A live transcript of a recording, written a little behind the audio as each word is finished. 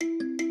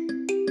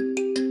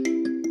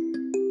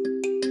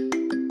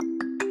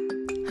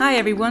Hi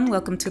everyone,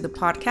 welcome to the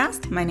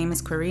podcast. My name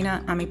is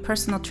Karina. I'm a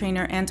personal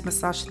trainer and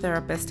massage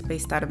therapist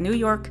based out of New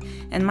York,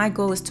 and my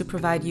goal is to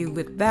provide you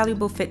with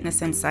valuable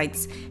fitness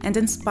insights and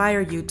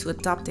inspire you to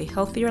adopt a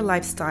healthier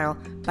lifestyle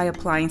by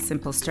applying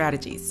simple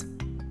strategies.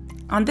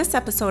 On this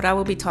episode, I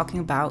will be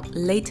talking about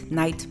late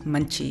night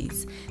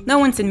munchies. No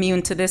one's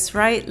immune to this,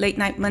 right? Late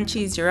night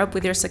munchies, you're up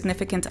with your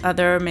significant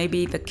other,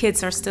 maybe the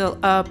kids are still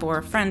up or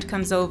a friend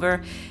comes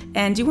over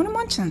and you want to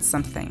munch on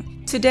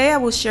something. Today, I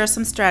will share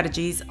some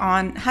strategies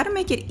on how to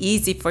make it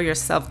easy for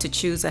yourself to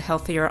choose a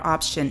healthier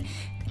option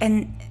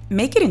and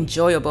make it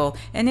enjoyable.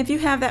 And if you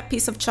have that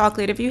piece of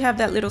chocolate, if you have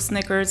that little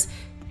Snickers,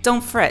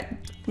 don't fret.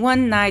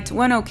 One night,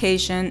 one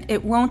occasion,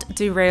 it won't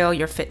derail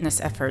your fitness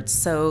efforts.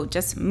 So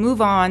just move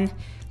on.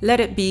 Let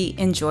it be,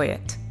 enjoy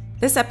it.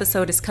 This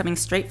episode is coming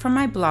straight from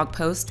my blog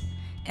post,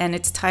 and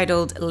it's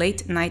titled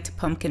Late Night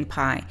Pumpkin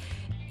Pie.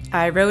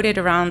 I wrote it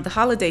around the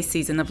holiday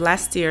season of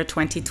last year,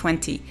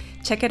 2020.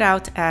 Check it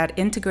out at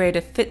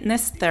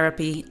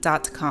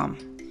integrativefitnesstherapy.com.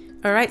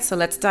 All right, so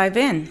let's dive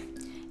in.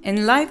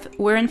 In life,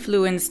 we're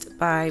influenced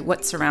by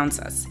what surrounds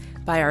us,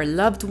 by our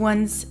loved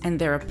ones and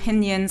their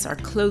opinions, our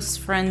close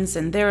friends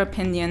and their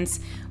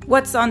opinions,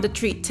 what's on the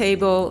treat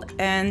table,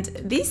 and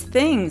these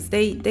things,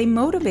 they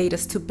motivate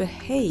us to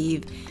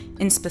behave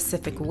in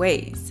specific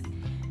ways.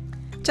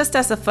 Just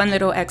as a fun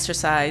little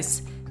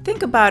exercise,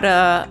 think about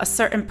a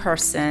certain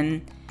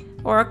person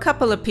or a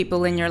couple of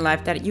people in your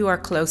life that you are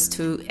close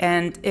to,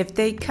 and if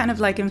they kind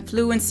of like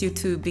influence you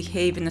to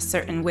behave in a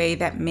certain way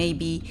that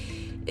maybe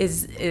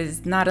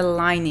is not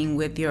aligning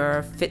with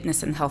your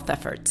fitness and health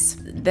efforts,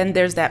 then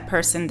there's that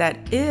person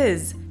that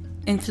is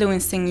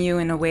influencing you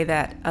in a way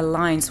that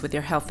aligns with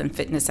your health and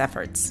fitness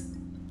efforts.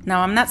 Now,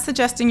 I'm not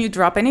suggesting you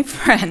drop any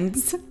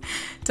friends.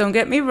 Don't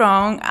get me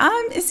wrong.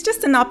 It's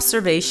just an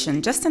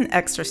observation, just an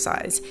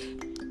exercise.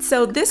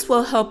 So this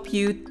will help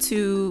you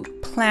to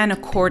plan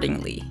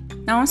accordingly.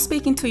 Now, I'm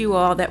speaking to you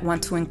all that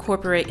want to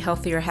incorporate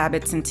healthier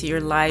habits into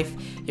your life.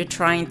 You're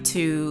trying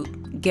to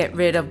get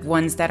rid of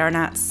ones that are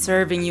not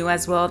serving you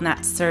as well,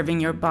 not serving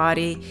your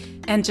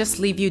body, and just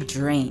leave you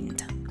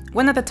drained.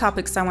 One of the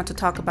topics I want to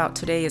talk about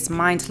today is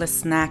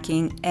mindless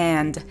snacking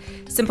and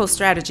simple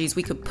strategies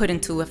we could put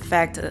into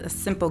effect, a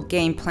simple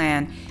game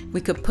plan we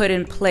could put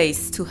in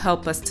place to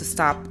help us to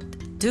stop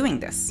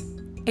doing this.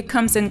 It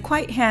comes in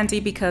quite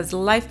handy because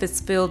life is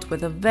filled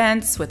with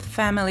events, with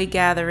family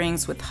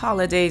gatherings, with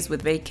holidays,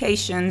 with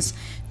vacations,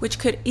 which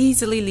could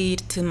easily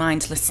lead to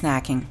mindless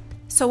snacking.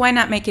 So why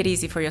not make it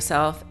easy for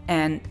yourself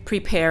and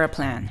prepare a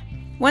plan?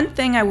 One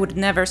thing I would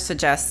never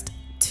suggest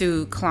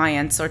to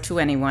clients or to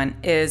anyone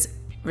is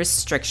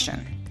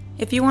restriction.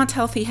 If you want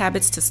healthy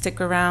habits to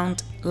stick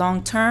around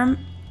long term,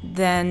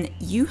 then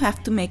you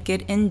have to make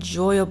it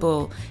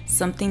enjoyable,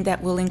 something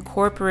that will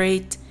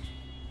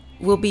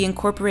be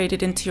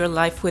incorporated into your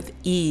life with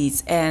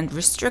ease. And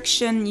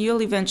restriction,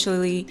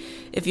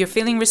 if you're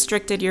feeling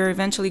restricted, you're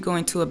eventually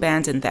going to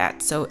abandon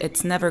that. So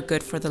it's never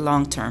good for the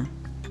long term.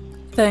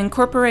 The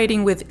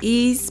incorporating with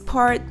ease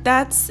part,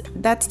 that's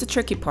the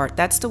tricky part.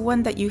 That's the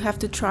one that you have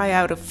to try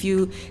out a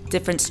few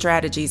different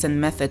strategies and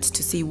methods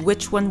to see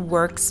which one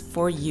works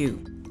for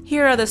you.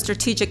 Here are the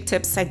strategic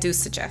tips I do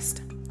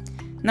suggest.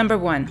 Number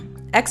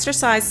 1,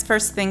 exercise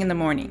first thing in the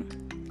morning.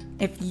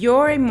 If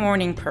you're a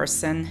morning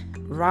person,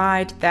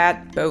 ride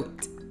that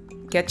boat.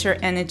 Get your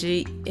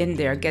energy in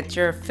there. Get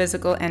your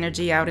physical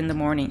energy out in the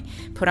morning.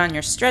 Put on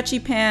your stretchy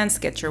pants,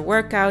 get your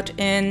workout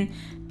in,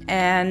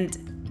 and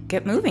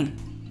get moving.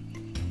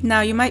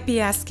 Now, you might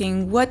be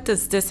asking, what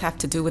does this have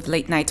to do with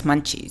late night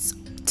munchies?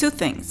 2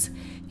 things.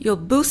 You'll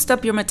boost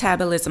up your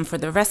metabolism for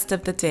the rest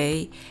of the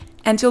day,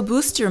 and you'll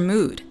boost your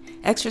mood.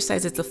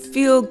 Exercise is a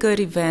feel-good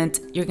event.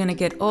 You're going to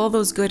get all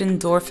those good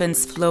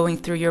endorphins flowing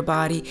through your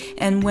body,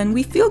 and when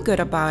we feel good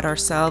about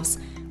ourselves,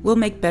 we'll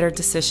make better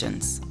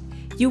decisions.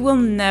 You will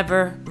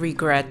never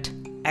regret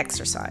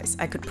exercise.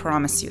 I could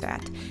promise you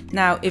that.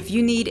 Now, if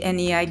you need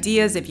any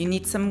ideas, if you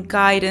need some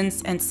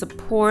guidance and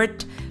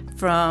support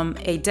from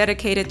a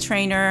dedicated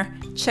trainer,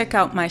 check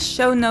out my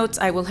show notes.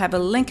 I will have a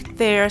link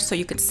there so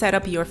you could set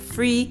up your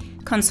free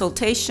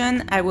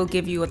consultation. I will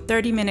give you a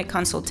 30-minute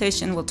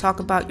consultation. We'll talk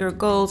about your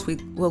goals. We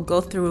will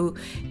go through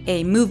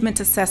a movement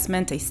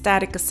assessment, a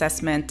static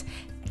assessment,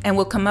 and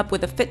we'll come up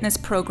with a fitness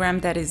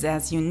program that is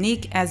as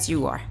unique as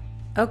you are.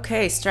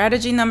 Okay,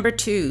 strategy number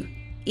 2.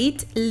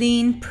 Eat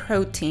lean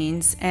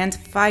proteins and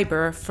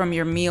fiber from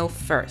your meal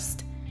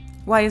first.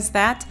 Why is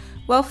that?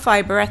 Well,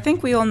 fiber, I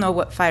think we all know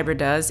what fiber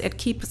does. It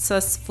keeps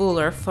us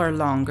fuller for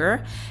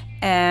longer.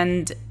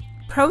 And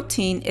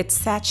protein, it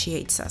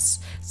satiates us.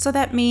 So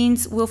that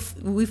means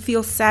we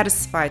feel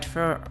satisfied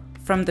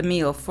from the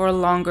meal for a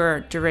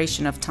longer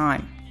duration of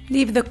time.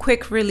 Leave the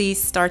quick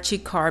release starchy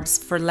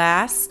carbs for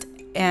last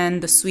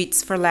and the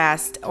sweets for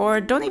last, or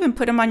don't even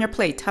put them on your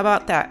plate. How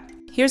about that?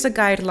 Here's a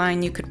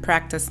guideline you could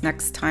practice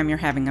next time you're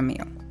having a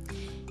meal.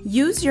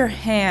 Use your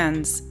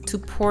hands to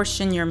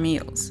portion your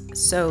meals.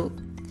 So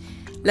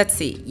let's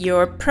see,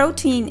 your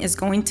protein is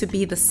going to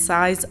be the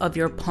size of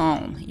your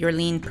palm, your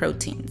lean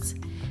proteins.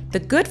 The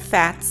good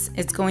fats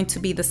is going to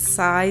be the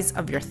size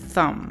of your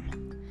thumb.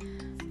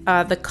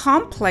 The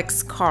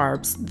complex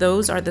carbs,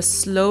 those are the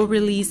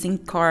slow-releasing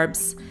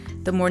carbs,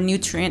 the more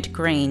nutrient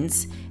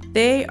grains.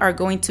 They are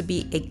going to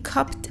be a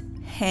cupped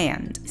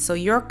hand, so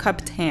your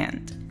cupped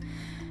hand.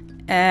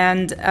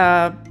 And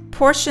a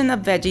portion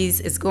of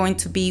veggies is going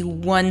to be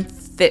 1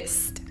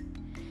 fist.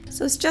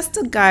 So it's just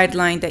a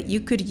guideline that you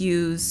could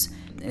use.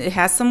 It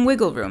has some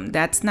wiggle room.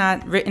 That's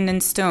not written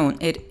in stone.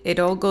 It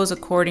all goes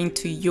according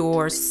to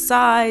your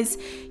size,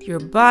 your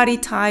body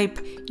type,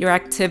 your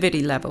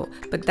activity level.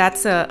 But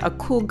that's a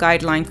cool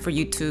guideline for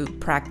you to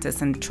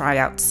practice and try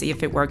out, see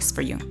if it works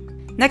for you.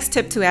 Next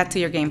tip to add to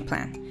your game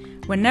plan.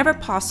 Whenever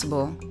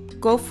possible,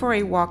 go for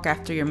a walk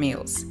after your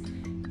meals.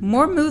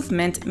 More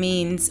movement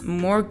means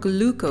more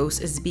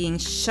glucose is being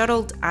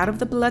shuttled out of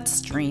the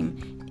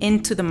bloodstream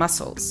into the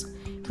muscles.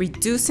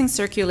 Reducing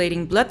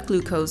circulating blood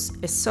glucose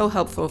is so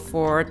helpful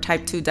for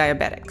type 2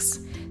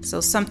 diabetics. So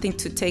something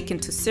to take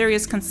into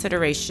serious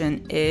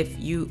consideration if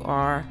you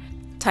are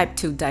type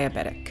 2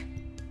 diabetic.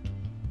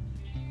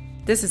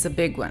 This is a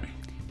big one.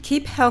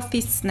 Keep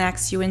healthy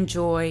snacks you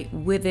enjoy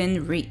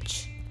within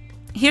reach.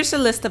 Here's a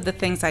list of the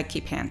things I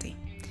keep handy.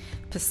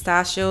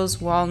 Pistachios,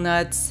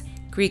 walnuts,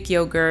 Greek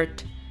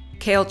yogurt,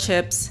 kale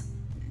chips.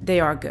 They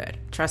are good.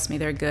 Trust me,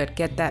 they're good.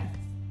 Get that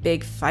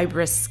big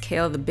fibrous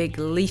kale, the big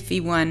leafy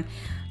one.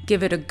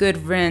 Give it a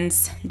good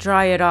rinse,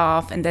 dry it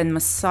off, and then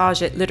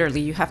massage it.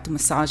 Literally, you have to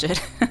massage it.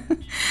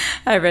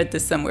 I read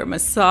this somewhere.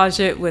 Massage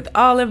it with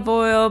olive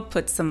oil,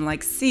 put some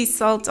like sea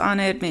salt on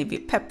it, maybe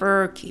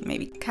pepper,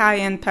 maybe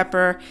cayenne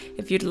pepper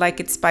if you'd like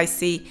it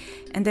spicy,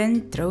 and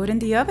then throw it in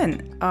the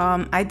oven.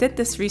 I did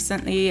this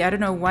recently. I don't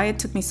know why it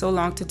took me so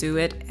long to do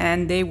it,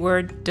 and they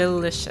were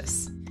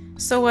delicious.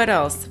 So what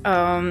else?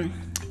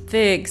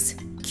 Figs,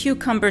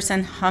 cucumbers,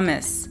 and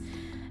hummus.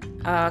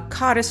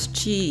 Cottage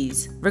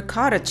cheese,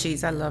 ricotta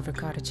cheese. I love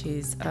ricotta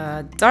cheese.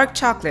 Dark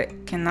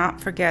chocolate. Cannot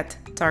forget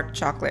dark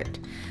chocolate.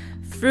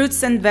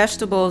 Fruits and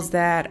vegetables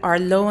that are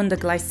low on the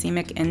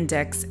glycemic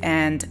index,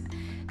 and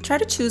try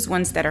to choose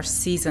ones that are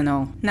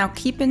seasonal. Now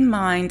keep in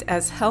mind,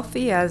 as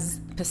healthy as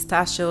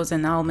pistachios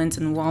and almonds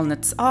and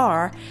walnuts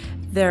are,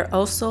 they're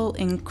also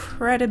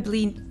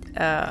incredibly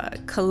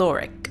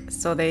caloric.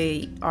 So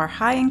they are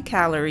high in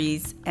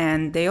calories,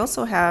 and they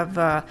also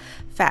have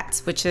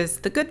fats, which is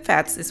the good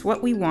fats is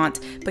what we want,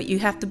 but you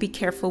have to be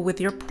careful with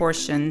your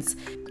portions.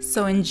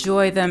 So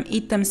enjoy them,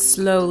 eat them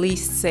slowly,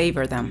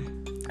 savor them.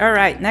 All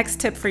right, next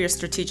tip for your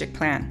strategic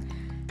plan.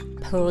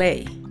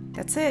 Play.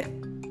 That's it.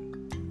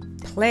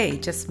 Play,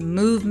 just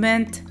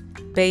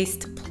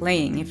movement-based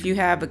playing. If you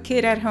have a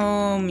kid at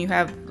home, you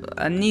have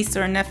a niece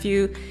or a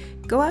nephew,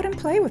 go out and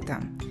play with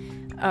them.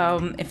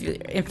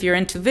 If you're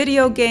into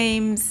video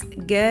games,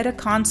 get a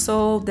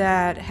console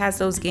that has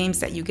those games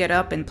that you get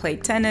up and play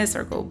tennis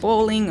or go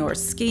bowling or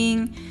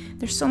skiing.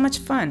 They're so much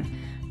fun.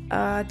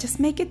 Just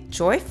make it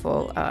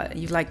joyful.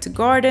 You like to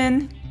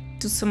garden,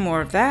 do some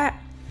more of that.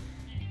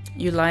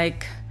 You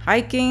like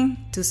hiking,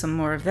 do some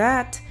more of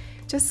that.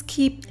 Just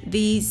keep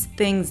these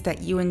things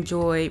that you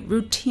enjoy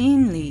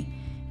routinely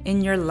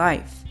in your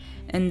life.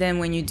 And then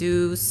when you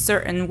do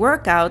certain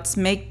workouts,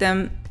 make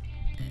them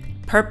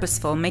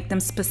purposeful, make them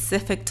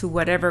specific to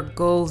whatever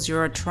goals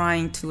you're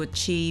trying to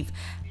achieve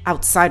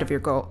outside of your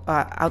goal,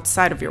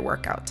 outside of your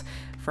workout.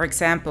 For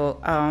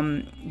example,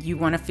 you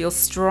want to feel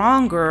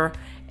stronger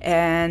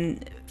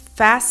and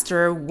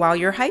faster while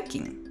you're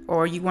hiking,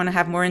 or you want to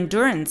have more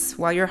endurance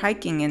while you're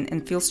hiking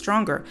and feel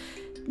stronger.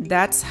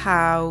 That's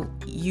how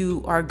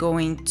you are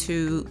going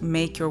to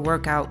make your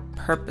workout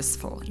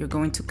purposeful. You're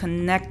going to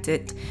connect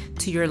it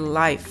to your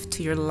life,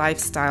 to your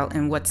lifestyle,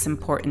 and what's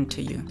important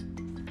to you.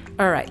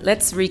 All right,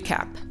 let's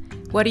recap.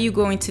 What are you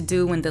going to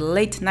do when the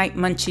late night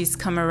munchies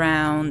come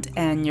around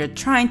and you're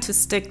trying to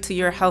stick to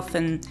your health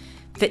and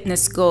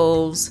fitness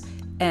goals,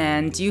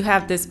 and you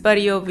have this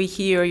buddy over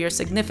here, your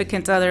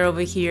significant other over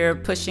here,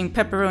 pushing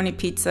pepperoni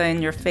pizza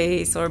in your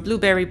face or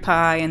blueberry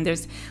pie, and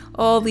there's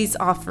all these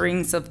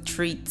offerings of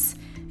treats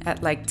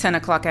at like 10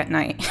 o'clock at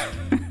night.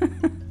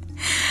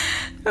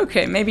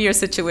 Okay, maybe your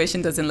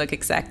situation doesn't look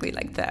exactly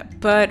like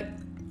that. But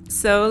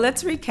so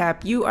let's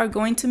recap. You are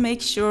going to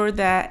make sure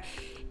that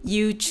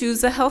you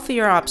choose a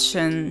healthier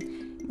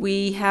option.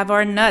 We have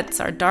our nuts,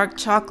 our dark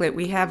chocolate,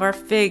 we have our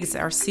figs,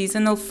 our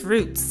seasonal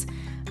fruits,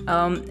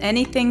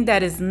 anything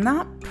that is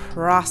not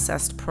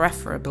processed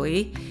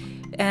preferably.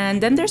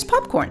 And then there's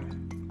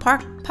popcorn.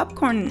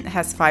 Popcorn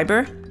has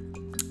fiber.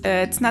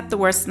 It's not the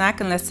worst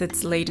snack unless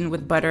it's laden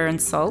with butter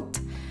and salt.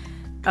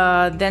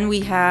 Then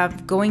we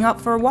have going out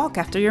for a walk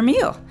after your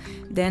meal.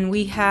 Then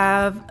we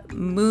have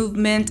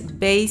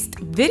movement-based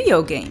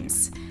video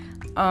games.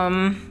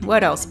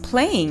 What else?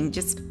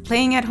 Just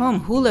playing at home,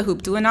 hula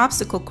hoop, do an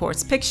obstacle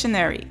course,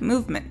 Pictionary,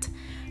 movement.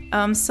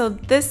 So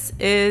this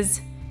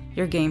is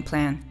your game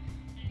plan.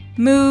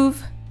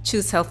 Move,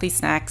 choose healthy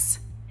snacks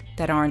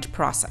that aren't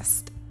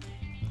processed.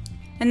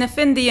 And if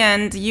in the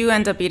end you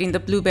end up eating the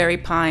blueberry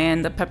pie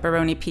and the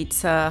pepperoni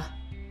pizza,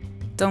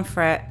 don't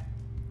fret.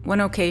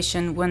 One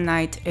occasion, one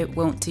night, it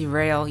won't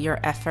derail your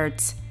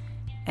efforts,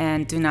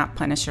 and do not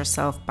punish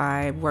yourself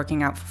by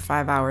working out for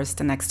 5 hours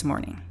the next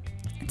morning.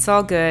 It's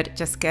all good.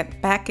 Just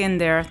get back in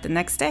there the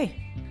next day.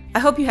 I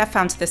hope you have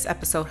found this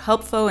episode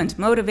helpful and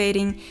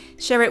motivating.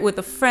 Share it with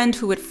a friend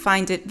who would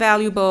find it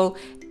valuable,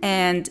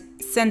 and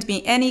send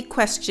me any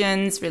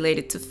questions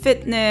related to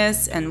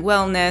fitness and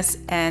wellness,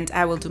 and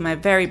I will do my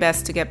very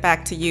best to get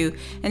back to you.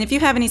 And if you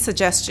have any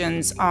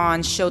suggestions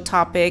on show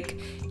topic,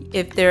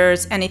 if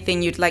there's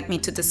anything you'd like me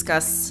to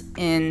discuss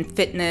in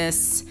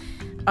fitness,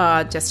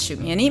 just shoot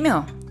me an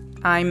email.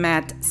 I'm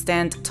at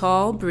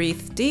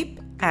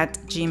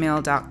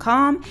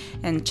standtallbreathedeep@gmail.com,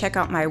 and check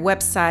out my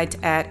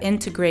website at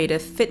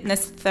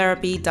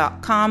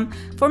integrativefitnesstherapy.com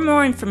for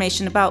more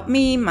information about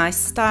me, my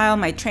style,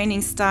 my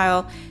training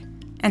style.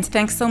 And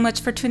thanks so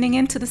much for tuning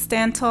in to the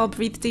Stand Tall,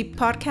 Breathe Deep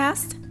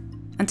podcast.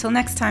 Until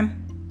next time.